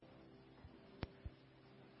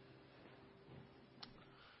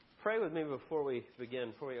pray with me before we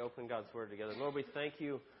begin, before we open God's Word together. Lord, we thank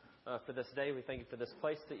you for this day. We thank you for this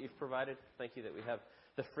place that you've provided. Thank you that we have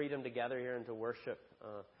the freedom to gather here and to worship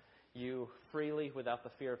you freely without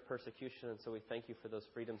the fear of persecution. And so we thank you for those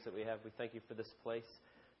freedoms that we have. We thank you for this place.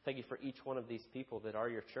 Thank you for each one of these people that are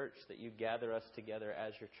your church, that you gather us together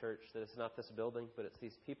as your church, that it's not this building, but it's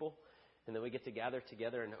these people. And that we get to gather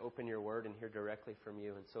together and open your word and hear directly from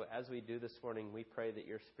you. And so as we do this morning, we pray that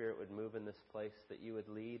your Spirit would move in this place, that you would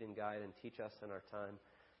lead and guide and teach us in our time,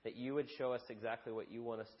 that you would show us exactly what you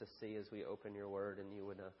want us to see as we open your word, and you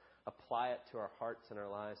would apply it to our hearts and our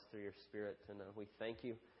lives through your Spirit. And we thank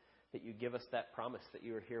you that you give us that promise, that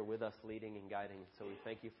you are here with us leading and guiding. So we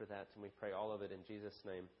thank you for that, and we pray all of it in Jesus'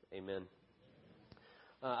 name. Amen.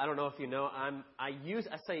 I don't know if you know, I used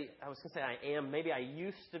to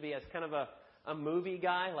be as kind of a movie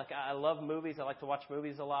guy. Like, I love movies. I like to watch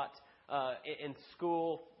movies a lot. In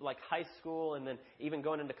school, like high school, and then even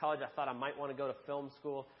going into college, I thought I might want to go to film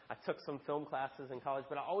school. I took some film classes in college,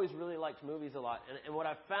 but I always really liked movies a lot. And what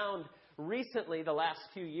I've found recently, the last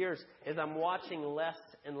few years, is I'm watching less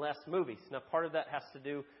and less movies. Now, part of that has to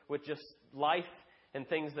do with just life and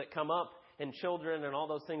things that come up, and children and all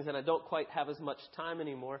those things, and I don't quite have as much time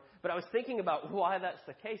anymore. But I was thinking about why that's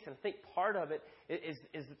the case, and I think part of it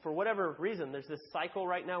is for whatever reason, there's this cycle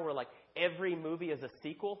right now where like every movie is a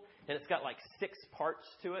sequel, and it's got like 6 parts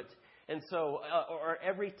to it. And so, or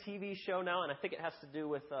every TV show now, and I think it has to do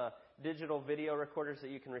with digital video recorders that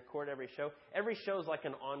you can record every show. Every show is like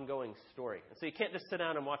an ongoing story. And so you can't just sit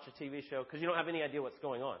down and watch a TV show because you don't have any idea what's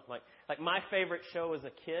going on. Like my favorite show as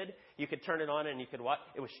a kid, you could turn it on and you could watch.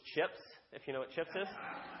 It was Chips, if you know what Chips is,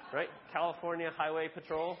 right? California Highway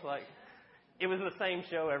Patrol. Like, it was the same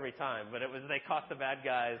show every time, but they caught the bad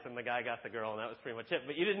guys and the guy got the girl, and that was pretty much it.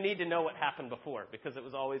 But you didn't need to know what happened before because it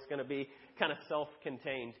was always going to be kind of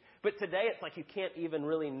self-contained. But today it's like you can't even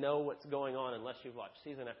really know what's going on unless you've watched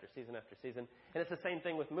season after season after season. And it's the same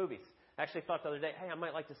thing with movies. I actually thought the other day, hey, I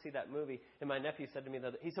might like to see that movie. And my nephew said to me,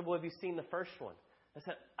 he said, well, have you seen the first one? I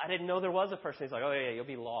said, I didn't know there was a first one. He's like, oh, yeah, you'll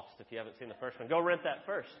be lost if you haven't seen the first one. Go rent that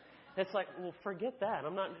first. It's like, well, forget that. I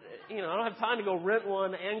don't have time to go rent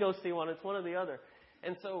one and go see one. It's one or the other.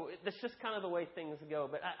 And so that's just kind of the way things go.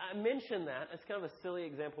 But I mention that. It's kind of a silly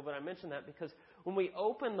example, but I mention that because when we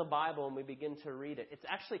open the Bible and we begin to read it, it's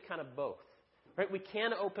actually kind of both. Right? We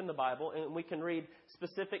can open the Bible and we can read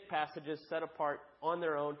specific passages set apart on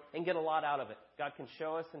their own and get a lot out of it. God can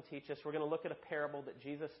show us and teach us. We're going to look at a parable that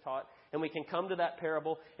Jesus taught, and we can come to that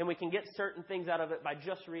parable and we can get certain things out of it by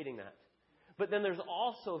just reading that. But then there's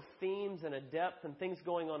also themes and a depth and things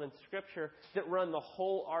going on in Scripture that run the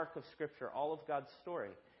whole arc of Scripture, all of God's story.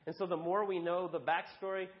 And so the more we know the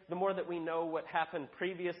backstory, the more that we know what happened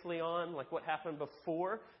previously on, like what happened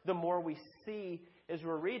before, the more we see as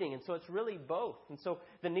we're reading. And so it's really both. And so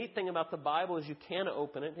the neat thing about the Bible is you can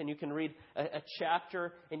open it and you can read a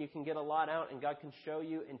chapter and you can get a lot out, and God can show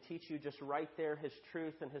you and teach you just right there His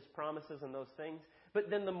truth and His promises and those things. But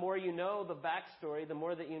then the more you know the backstory, the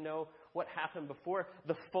more that you know what happened before,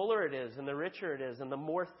 the fuller it is and the richer it is and the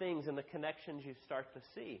more things and the connections you start to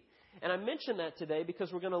see. And I mention that today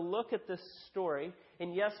because we're going to look at this story.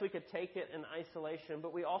 And yes, we could take it in isolation,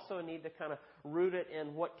 but we also need to kind of root it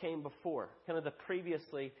in what came before, kind of the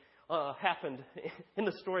previously happened in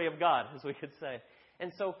the story of God, as we could say.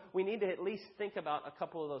 And so we need to at least think about a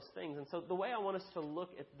couple of those things. And so the way I want us to look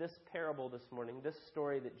at this parable this morning, this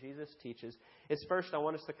story that Jesus teaches, is first I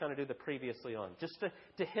want us to kind of do the previously on. Just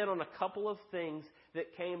to hit on a couple of things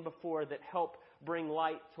that came before that help bring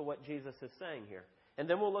light to what Jesus is saying here. And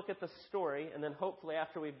then we'll look at the story, and then hopefully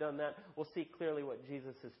after we've done that, we'll see clearly what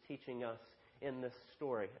Jesus is teaching us in this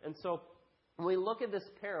story. And so when we look at this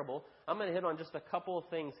parable, I'm going to hit on just a couple of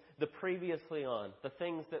things, the previously on, the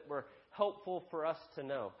things that were helpful for us to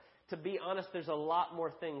know. To be honest, there's a lot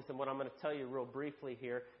more things than what I'm going to tell you real briefly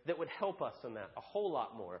here that would help us in that, a whole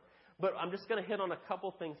lot more. But I'm just going to hit on a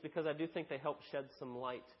couple things because I do think they help shed some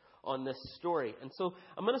light on this story. And so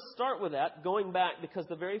I'm going to start with that, going back, because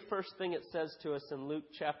the very first thing it says to us in Luke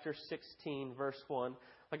chapter 16, verse 1,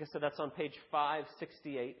 like I said, that's on page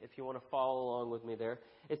 568, if you want to follow along with me there.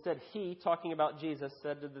 It said, he, talking about Jesus,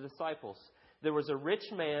 said to the disciples, there was a rich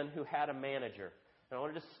man who had a manager. And I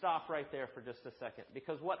want to just stop right there for just a second,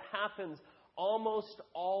 because what happens almost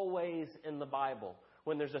always in the Bible,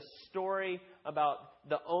 when there's a story about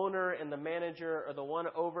the owner and the manager or the one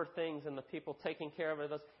over things and the people taking care of it,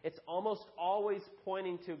 it's almost always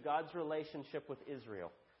pointing to God's relationship with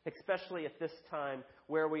Israel, especially at this time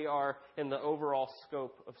where we are in the overall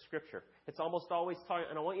scope of Scripture. It's almost always talking,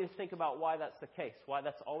 and I want you to think about why that's the case, why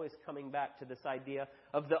that's always coming back to this idea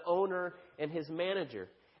of the owner and his manager.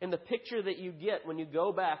 And the picture that you get when you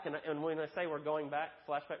go back, and when I say we're going back,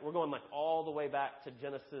 flashback, we're going like all the way back to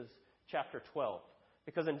Genesis chapter 12.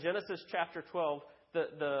 Because in Genesis chapter 12,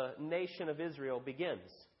 the nation of Israel begins.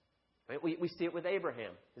 Right? We see it with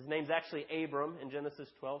Abraham. His name's actually Abram in Genesis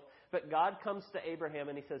 12. But God comes to Abraham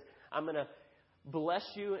and he says, I'm going to bless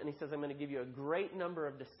you. And he says, I'm going to give you a great number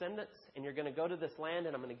of descendants. And you're going to go to this land.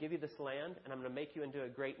 And I'm going to give you this land. And I'm going to make you into a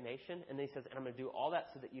great nation. And then he says, and I'm going to do all that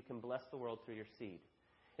so that you can bless the world through your seed.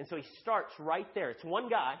 And so he starts right there. It's one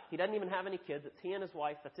guy. He doesn't even have any kids. It's he and his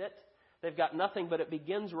wife. That's it. They've got nothing, but it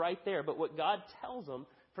begins right there. But what God tells them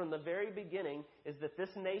from the very beginning is that this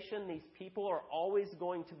nation, these people, are always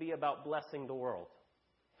going to be about blessing the world.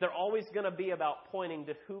 They're always going to be about pointing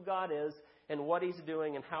to who God is and what He's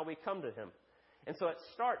doing and how we come to Him. And so it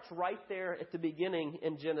starts right there at the beginning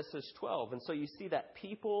in Genesis 12. And so you see that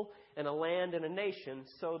people and a land and a nation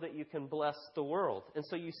so that you can bless the world. And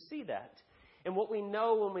so you see that. And what we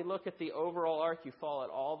know when we look at the overall arc, you follow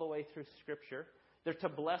it all the way through Scripture. They're to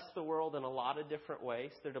bless the world in a lot of different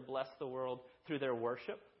ways. They're to bless the world through their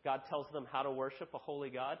worship. God tells them how to worship a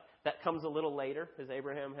holy God. That comes a little later as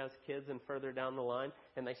Abraham has kids and further down the line,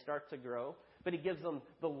 and they start to grow. But He gives them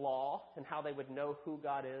the law and how they would know who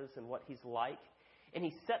God is and what He's like. And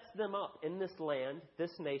He sets them up in this land,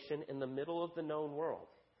 this nation, in the middle of the known world.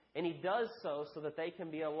 And He does so that they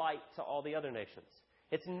can be a light to all the other nations.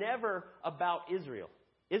 It's never about Israel.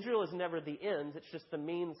 Israel is never the end. It's just the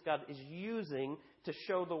means God is using to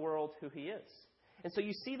show the world who He is. And so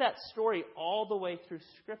you see that story all the way through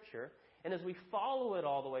Scripture. And as we follow it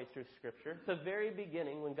all the way through Scripture, at the very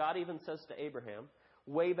beginning, when God even says to Abraham,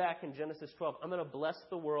 way back in Genesis 12, I'm going to bless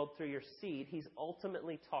the world through your seed, He's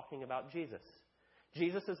ultimately talking about Jesus.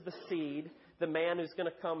 Jesus is the seed, the man who's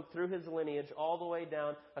going to come through His lineage all the way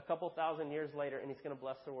down a couple thousand years later, and He's going to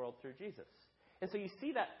bless the world through Jesus. And so you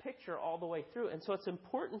see that picture all the way through. And so it's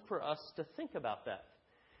important for us to think about that.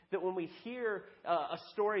 That when we hear a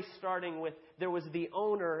story starting with there was the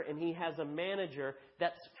owner and he has a manager,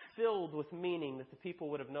 that's filled with meaning that the people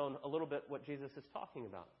would have known a little bit what Jesus is talking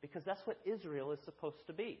about. Because that's what Israel is supposed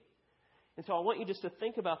to be. And so I want you just to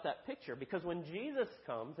think about that picture. Because when Jesus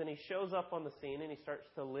comes and He shows up on the scene and He starts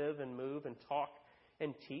to live and move and talk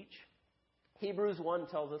and teach, Hebrews 1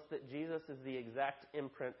 tells us that Jesus is the exact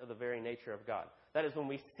imprint of the very nature of God. That is, when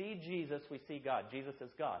we see Jesus, we see God. Jesus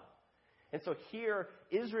is God. And so here,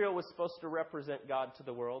 Israel was supposed to represent God to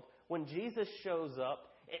the world. When Jesus shows up,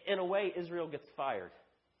 in a way, Israel gets fired.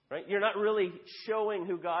 Right? You're not really showing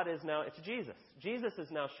who God is now. It's Jesus. Jesus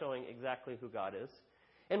is now showing exactly who God is.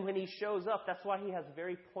 And when He shows up, that's why He has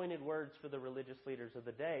very pointed words for the religious leaders of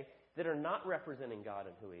the day that are not representing God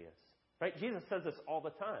and who He is. Right? Jesus says this all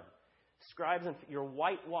the time. Scribes and your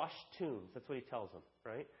whitewashed tombs. That's what He tells them,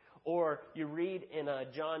 right? Or you read in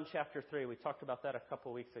John chapter 3. We talked about that a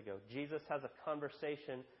couple weeks ago. Jesus has a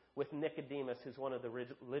conversation with Nicodemus, who's one of the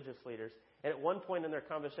religious leaders. And at one point in their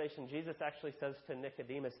conversation, Jesus actually says to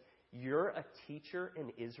Nicodemus, you're a teacher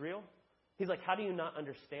in Israel? He's like, how do you not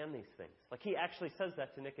understand these things? Like, He actually says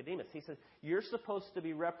that to Nicodemus. He says, you're supposed to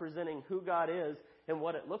be representing who God is and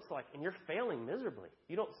what it looks like. And you're failing miserably.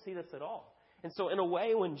 You don't see this at all. And so in a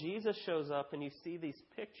way, when Jesus shows up and you see these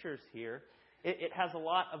pictures here, it has a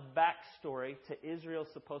lot of backstory to Israel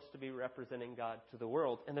supposed to be representing God to the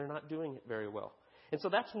world, and they're not doing it very well. And so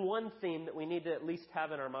that's one theme that we need to at least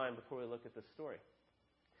have in our mind before we look at this story.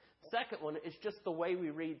 Second one is just the way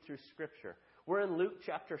we read through Scripture. We're in Luke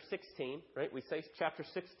chapter 16, right? We say chapter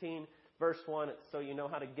 16, verse 1. It's so you know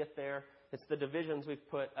how to get there. It's the divisions we've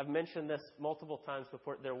put. I've mentioned this multiple times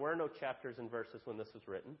before. There were no chapters and verses when this was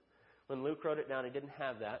written. When Luke wrote it down, he didn't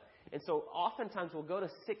have that. And so oftentimes we'll go to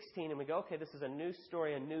 16 and we go, okay, this is a new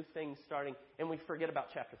story, a new thing starting, and we forget about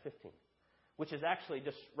chapter 15, which is actually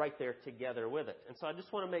just right there together with it. And so I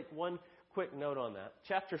just want to make one quick note on that.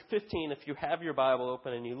 Chapter 15, if you have your Bible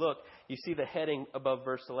open and you look, you see the heading above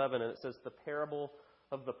verse 11, and it says the parable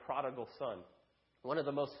of the prodigal son. One of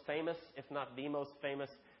the most famous, if not the most famous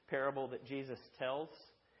parable that Jesus tells.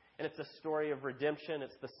 And it's a story of redemption.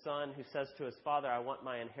 It's the son who says to his father, I want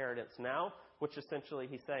my inheritance now, which essentially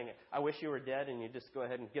he's saying, I wish you were dead and you just go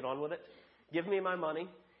ahead and get on with it. Give me my money.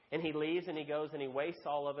 And he leaves and he goes and he wastes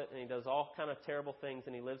all of it and he does all kind of terrible things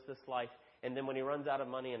and he lives this life. And then when he runs out of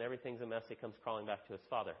money and everything's a mess, he comes crawling back to his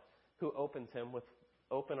father, who opens him with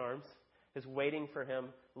open arms, is waiting for him,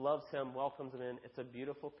 loves him, welcomes him in. It's a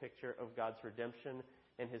beautiful picture of God's redemption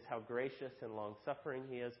and how gracious and long-suffering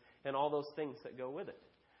He is and all those things that go with it.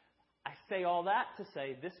 I say all that to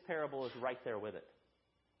say this parable is right there with it.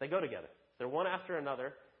 They go together. They're one after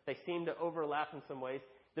another. They seem to overlap in some ways.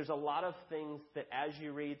 There's a lot of things that as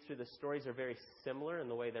you read through the stories are very similar in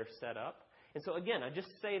the way they're set up. And so again, I just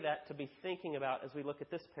say that to be thinking about as we look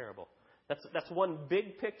at this parable. That's one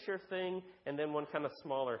big picture thing and then one kind of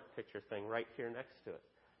smaller picture thing right here next to it.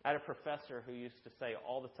 I had a professor who used to say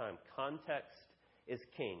all the time, context is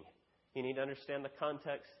king. You need to understand the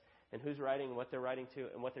context and who's writing and what they're writing to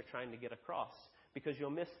and what they're trying to get across, because you'll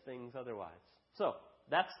miss things otherwise. So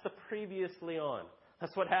that's the previously on.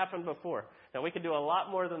 That's what happened before. Now, we could do a lot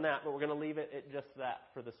more than that, but we're going to leave it at just that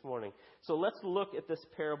for this morning. So let's look at this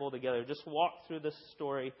parable together. Just walk through this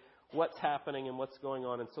story, what's happening and what's going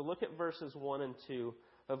on. And so look at verses 1 and 2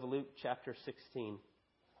 of Luke chapter 16.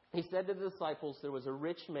 He said to the disciples, there was a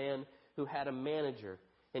rich man who had a manager,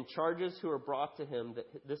 and charges who were brought to him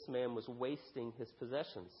that this man was wasting his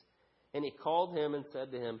possessions. And he called him and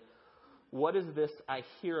said to him, what is this I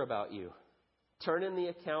hear about you? Turn in the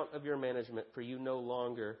account of your management, for you can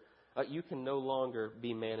no longer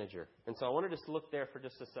be manager. And so I want to just look there for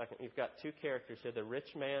just a second. You've got two characters here, the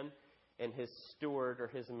rich man and his steward or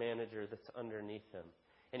his manager that's underneath him.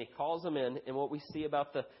 And he calls him in, and what we see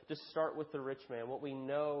about just start with the rich man, what we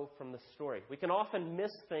know from the story. We can often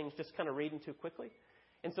miss things just kind of reading too quickly.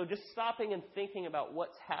 And so just stopping and thinking about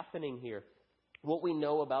what's happening here, what we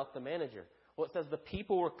know about the manager. Well, it says the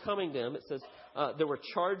people were coming to him. It says there were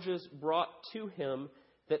charges brought to him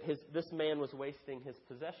that this man was wasting his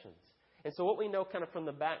possessions. And so what we know kind of from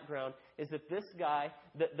the background is that this guy,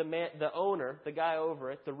 the owner, the guy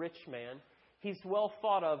over it, the rich man, he's well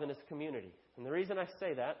thought of in his community. And the reason I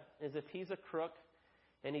say that is if he's a crook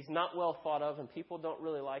and he's not well thought of and people don't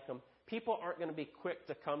really like him, people aren't going to be quick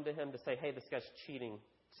to come to him to say, hey, this guy's cheating,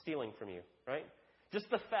 stealing from you, right? Just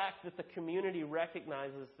the fact that the community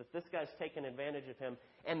recognizes that this guy's taken advantage of him,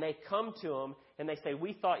 and they come to him and they say,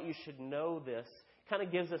 we thought you should know this, kind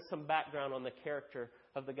of gives us some background on the character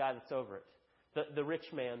of the guy that's over it, the rich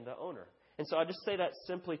man, the owner. And so I just say that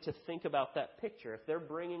simply to think about that picture. If they're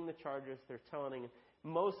bringing the charges, they're telling him,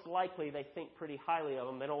 most likely they think pretty highly of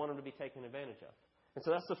him. They don't want him to be taken advantage of. And so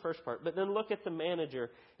that's the first part. But then look at the manager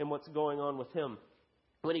and what's going on with him.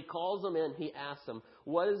 When he calls him in, he asks him,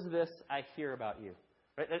 what is this I hear about you?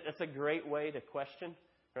 Right? That's a great way to question,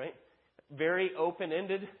 right? Very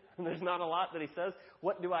open-ended. There's not a lot that he says.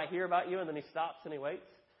 What do I hear about you? And then he stops and he waits.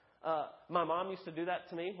 My mom used to do that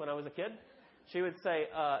to me when I was a kid. She would say,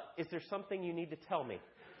 is there something you need to tell me?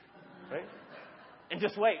 Right? And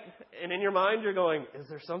just wait. And in your mind, you're going, is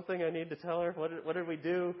there something I need to tell her? What did we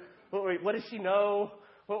do? What does she know?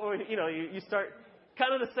 You start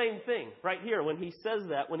kind of the same thing right here when he says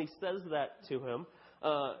that to him.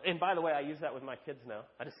 And by the way, I use that with my kids now.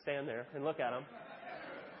 I just stand there and look at them.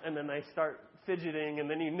 And then they start fidgeting, and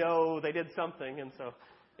then they did something. And so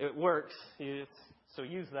it works. So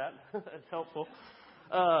use that. It's helpful.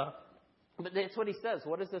 But that's what he says.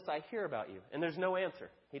 What is this I hear about you? And there's no answer.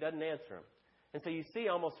 He doesn't answer him. And so you see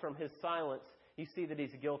almost from his silence, you see that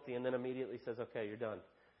he's guilty, and then immediately says, okay, you're done.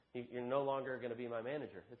 You're no longer going to be my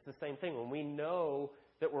manager. It's the same thing. When we know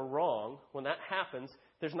that we're wrong, when that happens,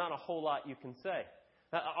 there's not a whole lot you can say.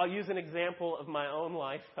 I'll use an example of my own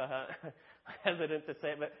life. I'm hesitant to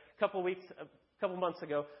say it, but a couple months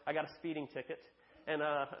ago, I got a speeding ticket. And,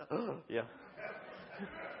 yeah.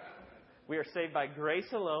 We are saved by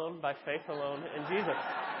grace alone, by faith alone, in Jesus.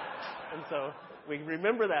 And so we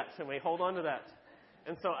remember that, and we hold on to that.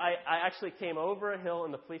 And so I actually came over a hill,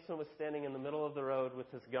 and the policeman was standing in the middle of the road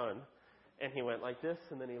with his gun. And he went like this,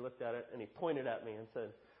 and then he looked at it, and he pointed at me and said,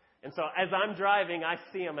 and so as I'm driving, I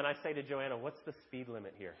see him, and I say to Joanna, what's the speed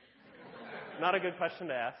limit here? Not a good question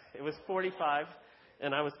to ask. It was 45,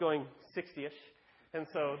 and I was going 60-ish. And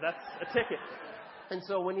so that's a ticket. And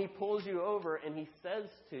so when he pulls you over and he says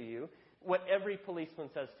to you, what every policeman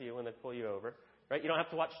says to you when they pull you over, right? You don't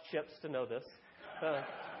have to watch Chips to know this.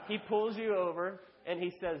 He pulls you over, and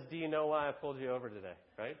he says, do you know why I pulled you over today,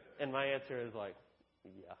 right? And my answer is like,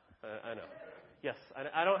 yeah, I know. Yes,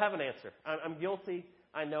 I don't have an answer. I'm guilty.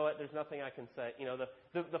 I know it. There's nothing I can say.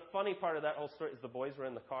 The funny part of that whole story is the boys were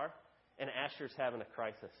in the car, and Asher's having a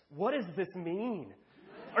crisis. What does this mean?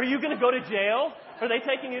 Are you going to go to jail? Are they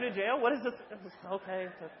taking you to jail? What is this? Okay.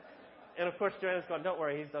 And, of course, Joanna's going, don't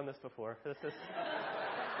worry. He's done this before.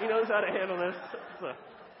 He knows how to handle this. So,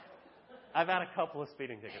 I've had a couple of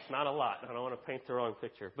speeding tickets. Not a lot. I don't want to paint the wrong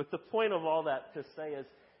picture. But the point of all that to say is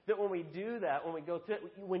that when we do that, when we go through it,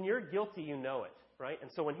 when you're guilty, you know it. Right?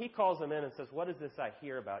 And so when he calls him in and says, what is this I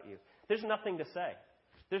hear about you? There's nothing to say.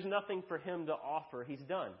 There's nothing for him to offer. He's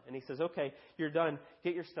done. And he says, okay, you're done.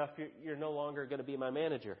 Get your stuff. You're no longer going to be my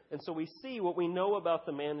manager. And so we see what we know about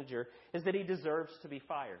the manager is that he deserves to be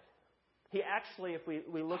fired. He actually, if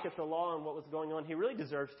we look at the law and what was going on, he really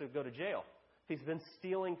deserves to go to jail. He's been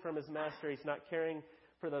stealing from his master. He's not caring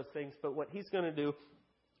for those things. But what he's going to do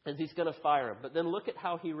as he's going to fire him. But then look at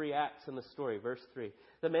how he reacts in the story. Verse 3.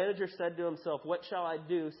 The manager said to himself, "What shall I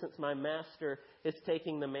do since my master is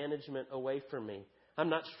taking the management away from me? I'm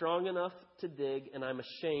not strong enough to dig, and I'm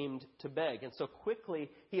ashamed to beg." And so quickly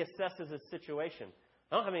he assesses his situation.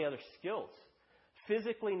 I don't have any other skills.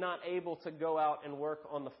 Physically not able to go out and work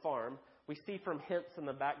on the farm. We see from hints in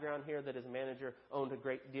the background here that his manager owned a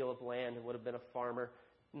great deal of land and would have been a farmer.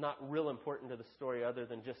 Not real important to the story other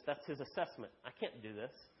than just that's his assessment. I can't do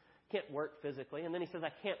this. Can't work physically. And then he says,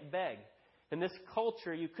 I can't beg. In this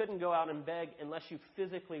culture, you couldn't go out and beg unless you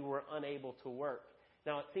physically were unable to work.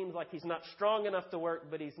 Now, it seems like he's not strong enough to work,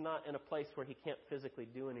 but he's not in a place where he can't physically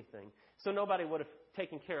do anything. So nobody would have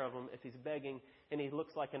taken care of him if he's begging and he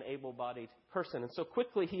looks like an able-bodied person. And so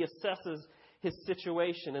quickly he assesses his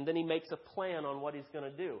situation, and then he makes a plan on what he's going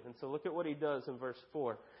to do. And so look at what he does in verse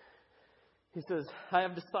 4. He says, I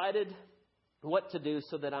have decided what to do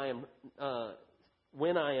so that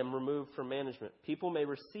when I am removed from management, people may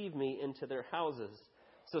receive me into their houses.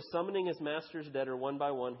 So summoning his master's debtor one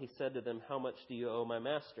by one, he said to them, how much do you owe my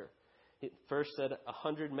master? He first said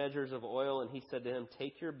 100 measures of oil, and he said to him,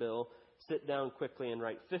 take your bill, sit down quickly and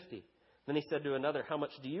write 50. Then he said to another, how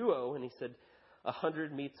much do you owe? And he said,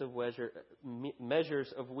 100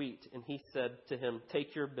 measures of wheat. And he said to him,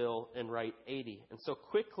 take your bill and write 80. And so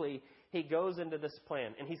quickly he goes into this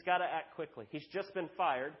plan, and he's got to act quickly. He's just been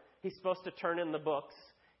fired. He's supposed to turn in the books.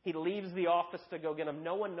 He leaves the office to go get them.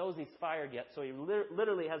 No one knows he's fired yet, so he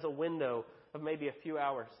literally has a window of maybe a few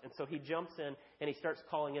hours. And so he jumps in, and he starts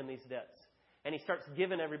calling in these debts. And he starts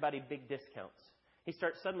giving everybody big discounts. He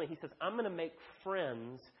says, I'm going to make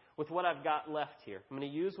friends with what I've got left here. I'm going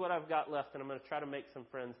to use what I've got left, and I'm going to try to make some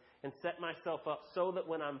friends and set myself up so that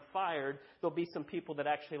when I'm fired, there'll be some people that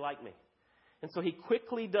actually like me. And so he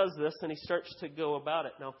quickly does this, and he starts to go about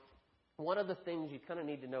it. Now, one of the things you kind of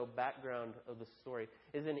need to know background of the story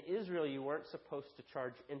is in Israel, you weren't supposed to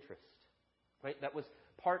charge interest. Right? That was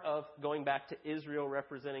part of going back to Israel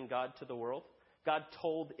representing God to the world. God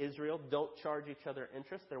told Israel, don't charge each other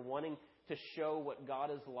interest. They're wanting to show what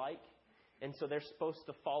God is like. And so they're supposed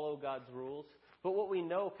to follow God's rules. But what we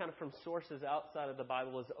know kind of from sources outside of the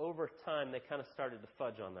Bible is over time they kind of started to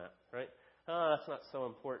fudge on that. Right? That's not so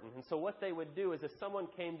important. And so what they would do is if someone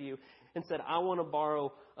came to you and said, I want to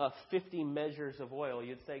borrow 50 measures of oil,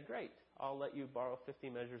 you'd say, great, I'll let you borrow 50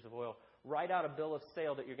 measures of oil. Write out a bill of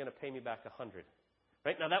sale that you're going to pay me back 100.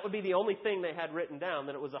 Right? Now, that would be the only thing they had written down,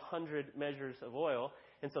 that it was 100 measures of oil.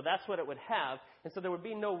 And so that's what it would have. And so there would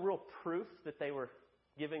be no real proof that they were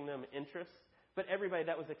giving them interest. But everybody,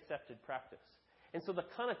 that was accepted practice. And so the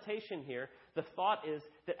connotation here, the thought is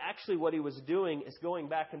that actually what he was doing is going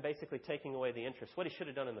back and basically taking away the interest, what he should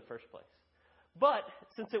have done in the first place. But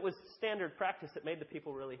since it was standard practice, it made the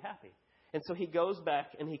people really happy. And so he goes back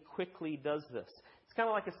and he quickly does this. It's kind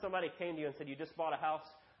of like if somebody came to you and said, you just bought a house,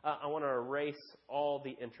 I want to erase all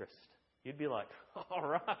the interest. You'd be like, all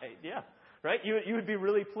right, yeah. Right? You would be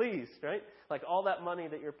really pleased, right? Like all that money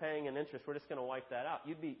that you're paying in interest, we're just going to wipe that out.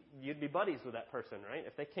 You'd be buddies with that person, right?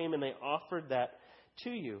 If they came and they offered that to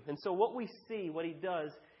you. And so what we see, what he does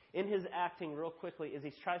in his acting real quickly is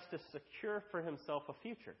he tries to secure for himself a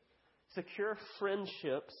future. Secure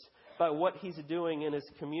friendships by what he's doing in his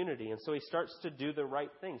community. And so he starts to do the right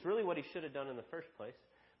things. Really what he should have done in the first place.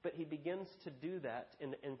 But he begins to do that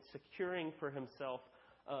in securing for himself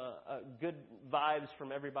good vibes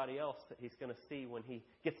from everybody else that he's going to see when he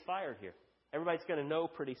gets fired here. Everybody's going to know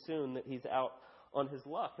pretty soon that he's out on his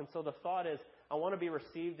luck. And so the thought is, I want to be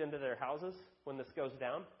received into their houses when this goes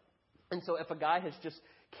down. And so if a guy has just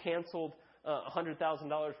canceled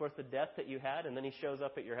 $100,000 worth of debt that you had, and then he shows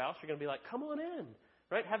up at your house, you're going to be like, come on in,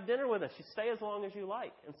 right? Have dinner with us. You stay as long as you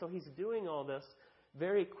like. And so he's doing all this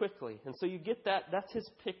very quickly. And so you get that. That's his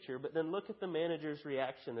picture. But then look at the manager's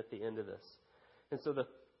reaction at the end of this. And so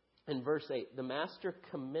in verse 8, the master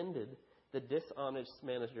commended the dishonest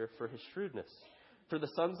manager for his shrewdness. For the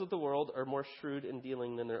sons of the world are more shrewd in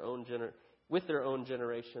dealing with their own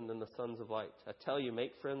generation than the sons of light. I tell you,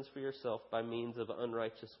 make friends for yourself by means of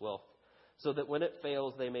unrighteous wealth, so that when it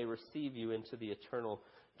fails, they may receive you into the eternal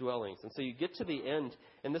dwellings. And so you get to the end,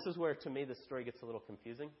 and this is where, to me, this story gets a little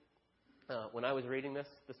confusing. When I was reading this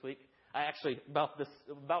week, I actually,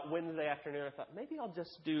 about Wednesday afternoon, I thought, maybe I'll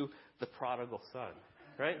just do the prodigal son,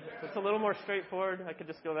 right? It's a little more straightforward. I could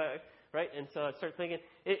just go back, right? And so I start thinking,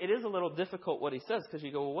 it is a little difficult what he says, because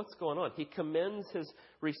you go, well, what's going on? He commends his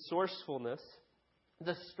resourcefulness.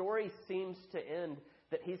 The story seems to end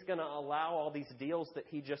that he's going to allow all these deals that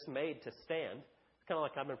he just made to stand. It's kind of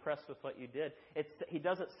like, I'm impressed with what you did. He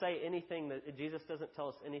doesn't say anything, Jesus doesn't tell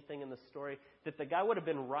us anything in the story, that the guy would have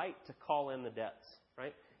been right to call in the debts,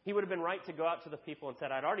 right? He would have been right to go out to the people and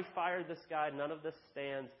said, I'd already fired this guy. None of this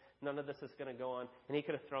stands. None of this is going to go on. And he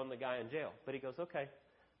could have thrown the guy in jail. But he goes, okay,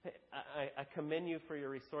 I commend you for your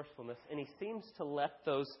resourcefulness. And he seems to let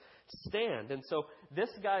those stand. And so this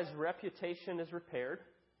guy's reputation is repaired,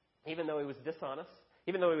 even though he was dishonest,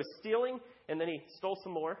 even though he was stealing, and then he stole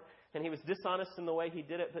some more, and he was dishonest in the way he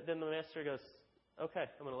did it. But then the master goes, okay,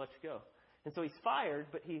 I'm going to let you go. And so he's fired,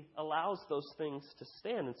 but he allows those things to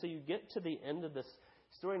stand. And so you get to the end of this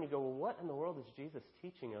story and you go, well, what in the world is Jesus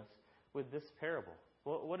teaching us with this parable?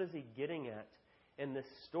 What is he getting at in this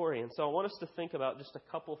story? And so I want us to think about just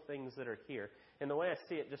a couple things that are here. And the way I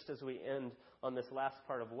see it, just as we end on this last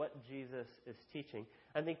part of what Jesus is teaching,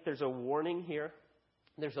 I think there's a warning here,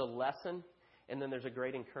 there's a lesson, and then there's a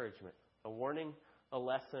great encouragement. A warning, a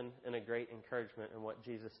lesson, and a great encouragement in what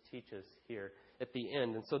Jesus teaches here at the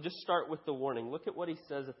end. And so just start with the warning. Look at what he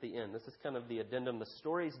says at the end. This is kind of the addendum. The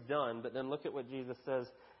story's done, but then look at what Jesus says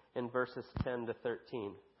in verses 10 to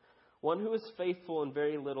 13. One who is faithful in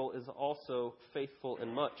very little is also faithful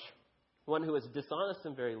in much. One who is dishonest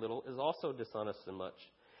in very little is also dishonest in much.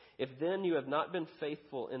 If then you have not been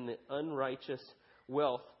faithful in the unrighteous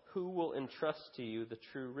wealth, who will entrust to you the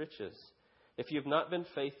true riches? If you have not been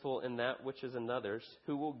faithful in that which is another's,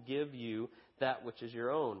 who will give you that which is your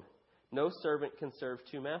own? No servant can serve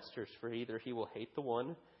two masters, for either he will hate the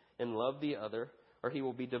one and love the other, or he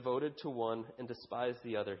will be devoted to one and despise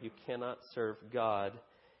the other. You cannot serve God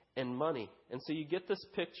and money. And so you get this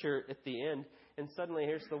picture at the end, and suddenly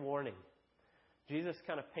here's the warning. Jesus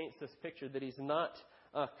kind of paints this picture that he's not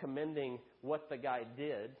commending what the guy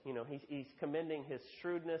did. You know, he's commending his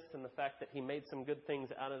shrewdness and the fact that he made some good things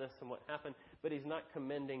out of this and what happened, but he's not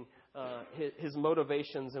commending his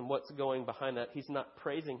motivations and what's going behind that. He's not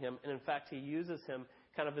praising him, and in fact, he uses him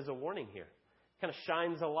kind of as a warning here. Kind of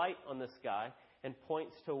shines a light on this guy and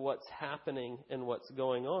points to what's happening and what's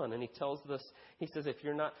going on. And he tells this, he says, if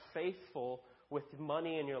you're not faithful with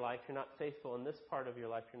money in your life, you're not faithful in this part of your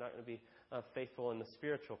life, you're not going to be faithful in the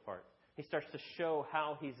spiritual part. He starts to show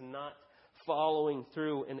how he's not following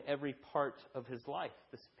through in every part of his life.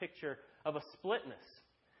 This picture of a splitness.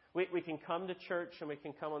 We can come to church and we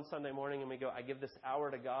can come on Sunday morning and we go, I give this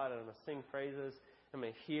hour to God and I'm going to sing praises, I'm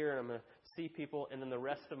going to hear and I'm going to see people, and then the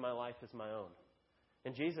rest of my life is my own.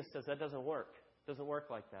 And Jesus says that doesn't work. It doesn't work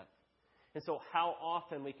like that. And so how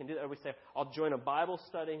often we can do that? We say, I'll join a Bible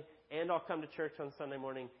study and I'll come to church on Sunday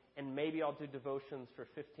morning and maybe I'll do devotions for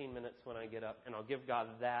 15 minutes when I get up and I'll give God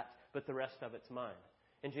that, but the rest of it's mine.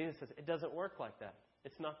 And Jesus says, it doesn't work like that.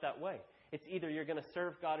 It's not that way. It's either you're going to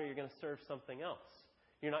serve God or you're going to serve something else.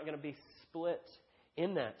 You're not going to be split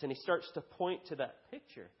in that. And he starts to point to that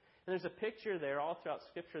picture. And there's a picture there all throughout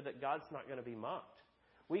Scripture that God's not going to be mocked.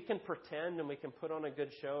 We can pretend and we can put on a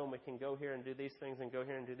good show and we can go here and do these things and go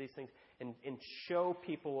here and do these things and show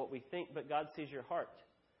people what we think, but God sees your heart.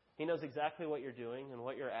 He knows exactly what you're doing and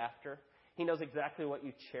what you're after. He knows exactly what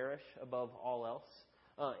you cherish above all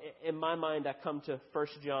else. In my mind, I come to 1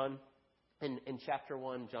 John. In chapter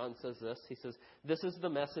 1, John says this. He says, this is the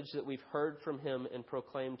message that we've heard from him and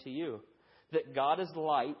proclaimed to you, that God is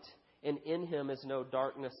light and in him is no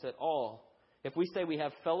darkness at all. If we say we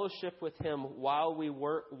have fellowship with him while we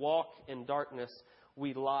walk in darkness,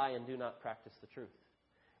 we lie and do not practice the truth.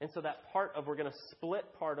 And so that part of, we're going to split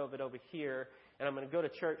part of it over here, and I'm going to go to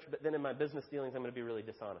church, but then in my business dealings, I'm going to be really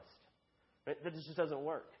dishonest. Right? That just doesn't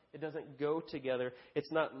work. It doesn't go together.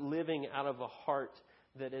 It's not living out of a heart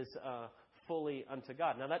that is fully unto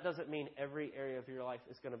God. Now, that doesn't mean every area of your life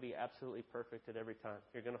is going to be absolutely perfect at every time.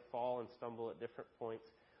 You're going to fall and stumble at different points.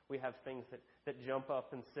 We have things that jump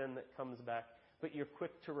up and sin that comes back. But you're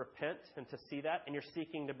quick to repent and to see that, and you're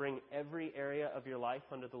seeking to bring every area of your life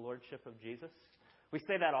under the lordship of Jesus. We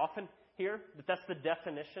say that often here, that that's the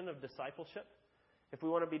definition of discipleship. If we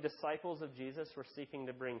want to be disciples of Jesus, we're seeking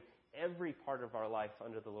to bring every part of our life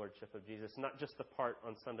under the lordship of Jesus, not just the part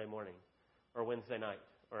on Sunday morning or Wednesday night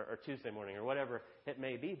or Tuesday morning or whatever it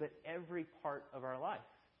may be, but every part of our life.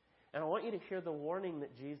 And I want you to hear the warning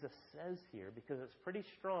that Jesus says here, because it's pretty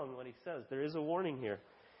strong what he says. There is a warning here.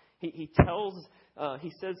 He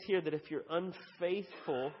says here that if you're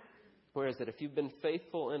unfaithful, where is it? If you've been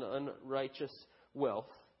faithful in unrighteous wealth,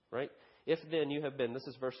 right? If then you have been, this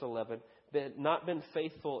is verse 11, not been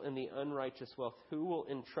faithful in the unrighteous wealth, who will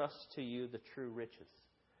entrust to you the true riches?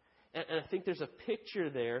 And I think there's a picture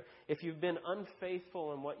there. If you've been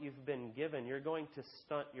unfaithful in what you've been given, you're going to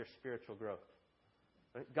stunt your spiritual growth.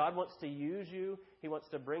 Right? God wants to use you. He wants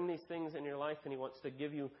to bring these things in your life, and he wants to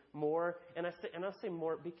give you more. And I say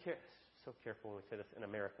more. Be so careful when we say this in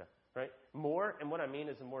America, right? More, and what I mean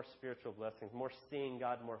is more spiritual blessings, more seeing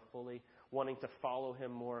God more fully, wanting to follow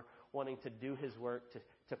him more, wanting to do his work,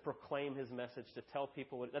 to proclaim his message, to tell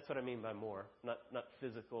people that's what I mean by more, not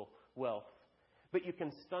physical wealth. But you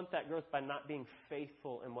can stunt that growth by not being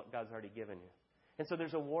faithful in what God's already given you. And so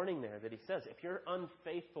there's a warning there that he says, if you're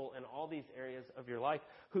unfaithful in all these areas of your life,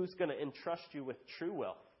 who's going to entrust you with true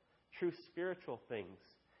wealth, true spiritual things?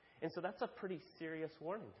 And so that's a pretty serious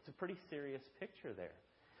warning. It's a pretty serious picture there.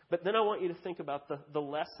 But then I want you to think about the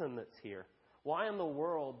lesson that's here. Why in the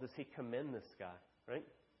world does he commend this guy, right?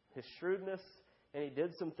 His shrewdness, and he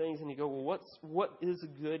did some things, and you go, well, what is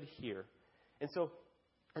good here? And so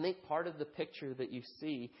I think part of the picture that you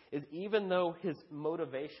see is even though his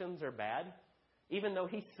motivations are bad, even though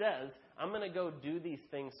he says, I'm going to go do these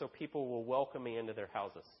things so people will welcome me into their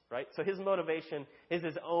houses, right? So his motivation is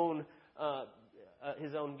his own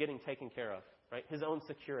getting taken care of, right? His own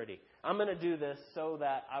security. I'm going to do this so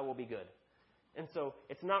that I will be good. And so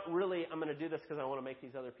it's not really, I'm going to do this because I want to make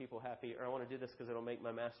these other people happy, or I want to do this because it'll make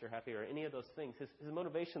my master happy, or any of those things. His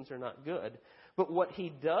motivations are not good. But what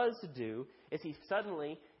he does do is he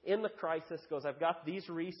suddenly, in the crisis, goes, I've got these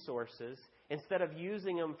resources. Instead of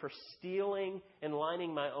using them for stealing and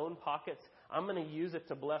lining my own pockets, I'm going to use it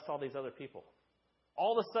to bless all these other people.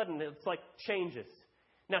 All of a sudden, it's like changes.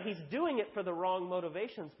 Now, he's doing it for the wrong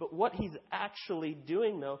motivations, but what he's actually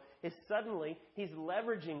doing, though, is suddenly he's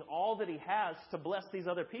leveraging all that he has to bless these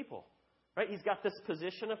other people. Right? He's got this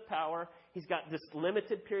position of power. He's got this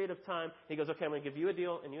limited period of time. He goes, okay, I'm going to give you a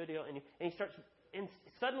deal, and you a deal. And he starts, and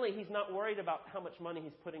suddenly he's not worried about how much money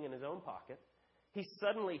he's putting in his own pocket. He's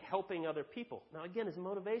suddenly helping other people. Now, again, his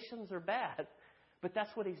motivations are bad, but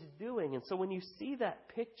that's what he's doing. And so when you see that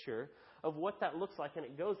picture of what that looks like, and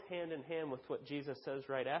it goes hand in hand with what Jesus says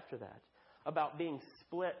right after that, about being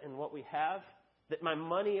split in what we have, that my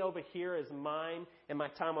money over here is mine and my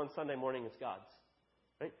time on Sunday morning is God's.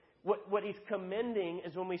 Right? What he's commending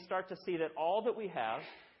is when we start to see that all that we have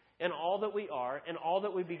and all that we are and all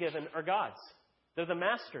that we be given are God's. They're the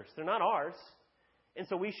master's. They're not ours. And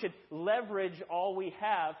so we should leverage all we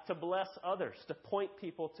have to bless others, to point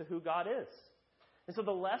people to who God is. And so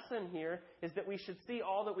the lesson here is that we should see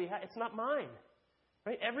all that we have. It's not mine.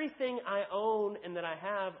 Right? Everything I own and that I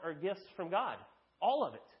have are gifts from God. All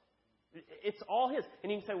of it. It's all His.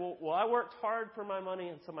 And you can say, well, I worked hard for my money,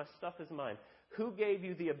 and so my stuff is mine. Who gave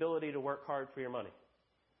you the ability to work hard for your money?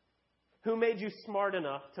 Who made you smart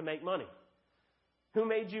enough to make money? Who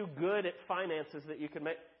made you good at finances that you could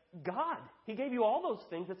make? God. He gave you all those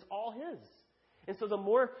things. It's all His. And so the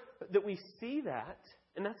more that we see that,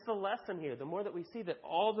 and that's the lesson here, the more that we see that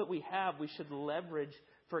all that we have, we should leverage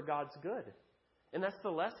for God's good. And that's the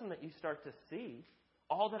lesson that you start to see.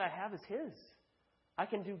 All that I have is His. I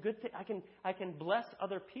can do good things. I can bless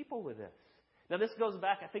other people with this. Now this goes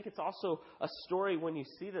back, I think it's also a story when you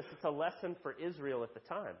see this. It's a lesson for Israel at the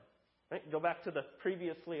time. Right? Go back to the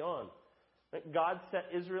previously on. God set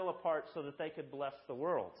Israel apart so that they could bless the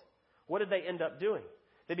world. What did they end up doing?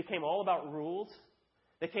 They became all about rules.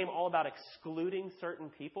 They became all about excluding certain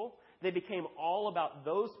people. They became all about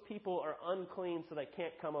those people are unclean so they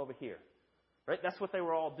can't come over here. Right? That's what they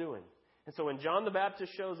were all doing. And so when John the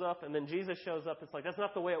Baptist shows up and then Jesus shows up, it's like, that's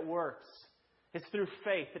not the way it works. It's through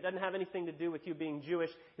faith. It doesn't have anything to do with you being Jewish.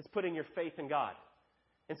 It's putting your faith in God.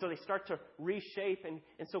 And so they start to reshape.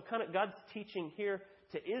 And so kind of God's teaching here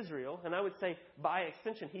to Israel, and I would say by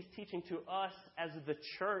extension, He's teaching to us as the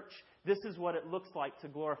church, this is what it looks like to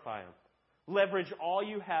glorify Him. Leverage all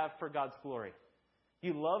you have for God's glory.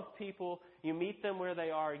 You love people, you meet them where they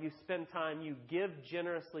are, you spend time, you give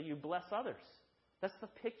generously, you bless others. That's the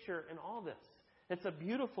picture in all this. It's a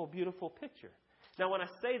beautiful, beautiful picture. Now when I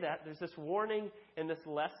say that, there's this warning and this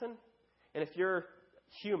lesson, and if you're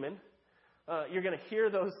human, you're going to hear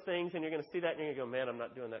those things and you're going to see that and you're going to go, man, I'm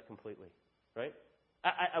not doing that completely. Right?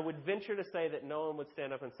 I would venture to say that no one would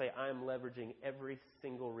stand up and say, I am leveraging every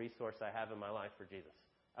single resource I have in my life for Jesus.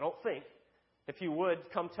 I don't think. If you would,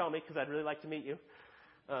 come tell me, because I'd really like to meet you.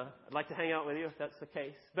 I'd like to hang out with you if that's the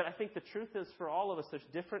case. But I think the truth is for all of us, there's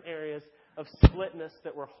different areas of splitness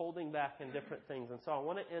that we're holding back in different things. And so I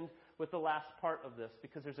want to end with the last part of this,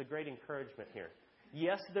 because there's a great encouragement here.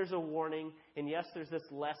 Yes, there's a warning, and yes, there's this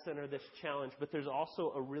lesson or this challenge, but there's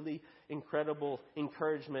also a really incredible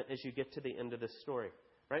encouragement as you get to the end of this story.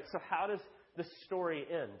 Right? So how does the story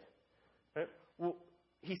end? Right? Well,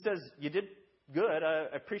 he says, you did good. I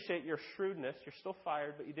appreciate your shrewdness. You're still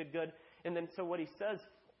fired, but you did good. And then so what he says,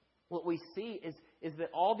 what we see is that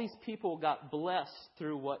all these people got blessed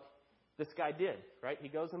through what this guy did. Right? He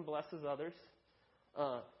goes and blesses others.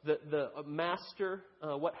 The master,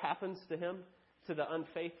 what happens to him? To the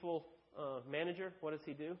unfaithful manager, what does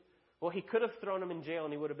he do? Well, he could have thrown him in jail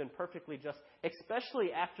and he would have been perfectly just,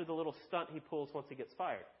 especially after the little stunt he pulls once he gets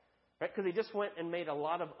fired. Right? Because he just went and made a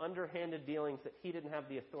lot of underhanded dealings that he didn't have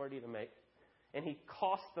the authority to make. And he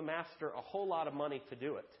cost the master a whole lot of money to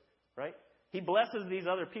do it. Right? He blesses these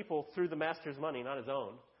other people through the master's money, not his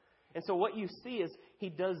own. And so what you see is he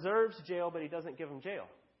deserves jail, but he doesn't give him jail.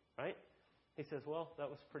 Right? He says, well, that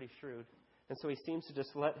was pretty shrewd. And so he seems to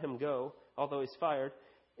just let him go, although he's fired.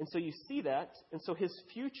 And so you see that. And so his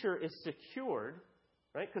future is secured.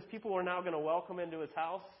 Right? Because people are now going to welcome into his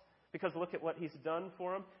house because look at what he's done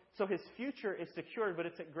for them. So his future is secured, but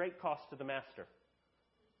it's at great cost to the master.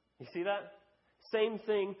 You see that? Same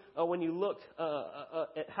thing when you look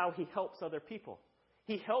at how he helps other people.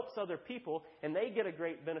 He helps other people, and they get a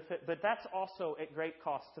great benefit, but that's also at great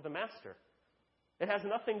cost to the master. It has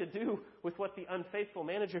nothing to do with what the unfaithful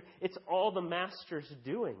manager, it's all the master's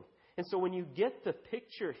doing. And so when you get the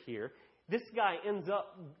picture here, this guy ends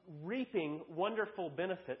up reaping wonderful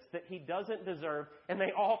benefits that he doesn't deserve, and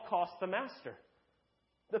they all cost the master.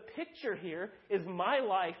 The picture here is my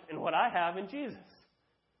life and what I have in Jesus.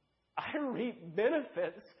 I reap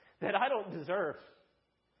benefits that I don't deserve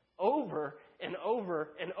over and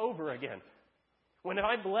over and over again. When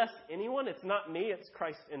I bless anyone, it's not me, it's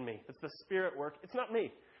Christ in me. It's the Spirit work. It's not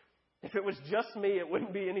me. If it was just me, it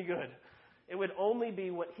wouldn't be any good. It would only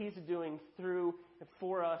be what He's doing through,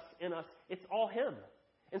 for us, in us. It's all Him.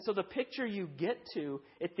 And so the picture you get to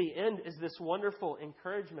at the end is this wonderful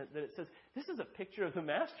encouragement that it says, this is a picture of the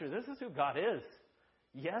Master. This is who God is.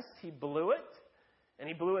 Yes, He blew it. And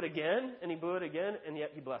He blew it again. And He blew it again. And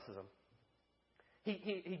yet He blesses him.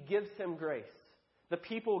 He gives him grace. The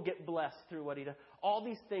people get blessed through what He does. All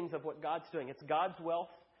these things of what God's doing. It's God's wealth.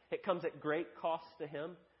 It comes at great cost to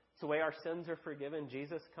Him. It's the way our sins are forgiven.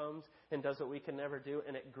 Jesus comes and does what we can never do.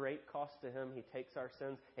 And at great cost to Him, He takes our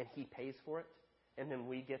sins and He pays for it. And then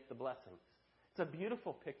we get the blessings. It's a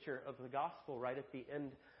beautiful picture of the gospel right at the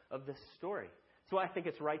end of this story. That's why I think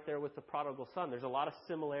it's right there with the prodigal son. There's a lot of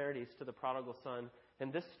similarities to the prodigal son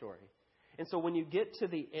in this story. And so when you get to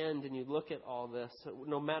the end and you look at all this,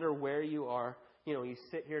 no matter where you are, you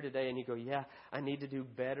sit here today and you go, yeah, I need to do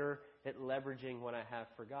better at leveraging what I have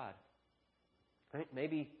for God. Right?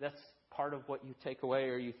 Maybe that's part of what you take away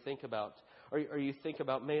or you think about. Or you think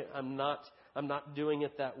about, man, I'm not doing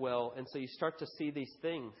it that well. And so you start to see these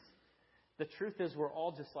things. The truth is we're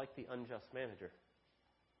all just like the unjust manager.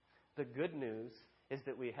 The good news is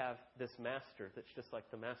that we have this master that's just like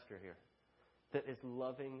the master here. That is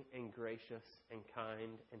loving and gracious and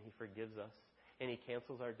kind, and He forgives us. And He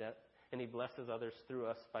cancels our debt. And He blesses others through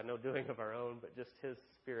us by no doing of our own, but just His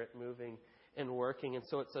Spirit moving and working. And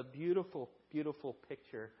so it's a beautiful, beautiful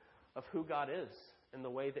picture of who God is and the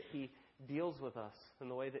way that He deals with us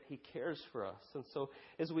and the way that He cares for us. And so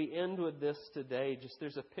as we end with this today, just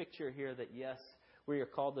there's a picture here that, yes, we are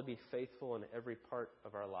called to be faithful in every part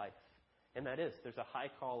of our life. And that is, there's a high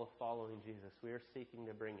call of following Jesus. We are seeking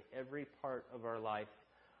to bring every part of our life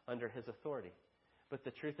under His authority. But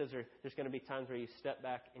the truth is there's going to be times where you step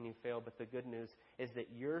back and you fail. But the good news is that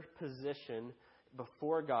your position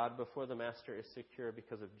before God, before the Master, is secure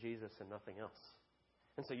because of Jesus and nothing else.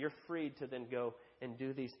 And so you're freed to then go and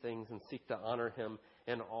do these things and seek to honor Him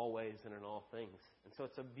in all ways and in all things. And so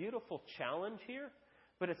it's a beautiful challenge here,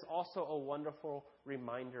 but it's also a wonderful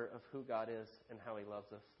reminder of who God is and how He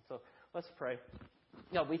loves us. So let's pray.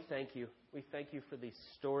 God, we thank You. We thank You for these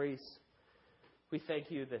stories. We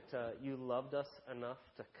thank You that You loved us enough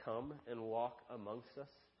to come and walk amongst us,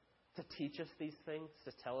 to teach us these things,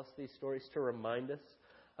 to tell us these stories, to remind us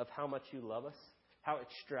of how much You love us, how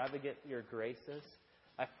extravagant Your grace is.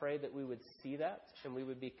 I pray that we would see that and we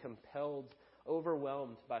would be compelled,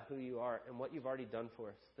 overwhelmed by who You are and what You've already done for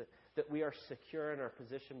us, that we are secure in our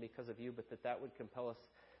position because of You, but that would compel us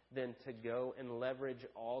then to go and leverage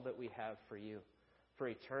all that we have for You, for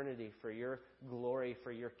eternity, for Your glory,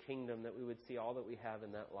 for Your kingdom, that we would see all that we have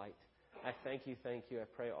in that light. I thank You. I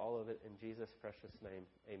pray all of it in Jesus' precious name.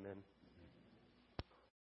 Amen.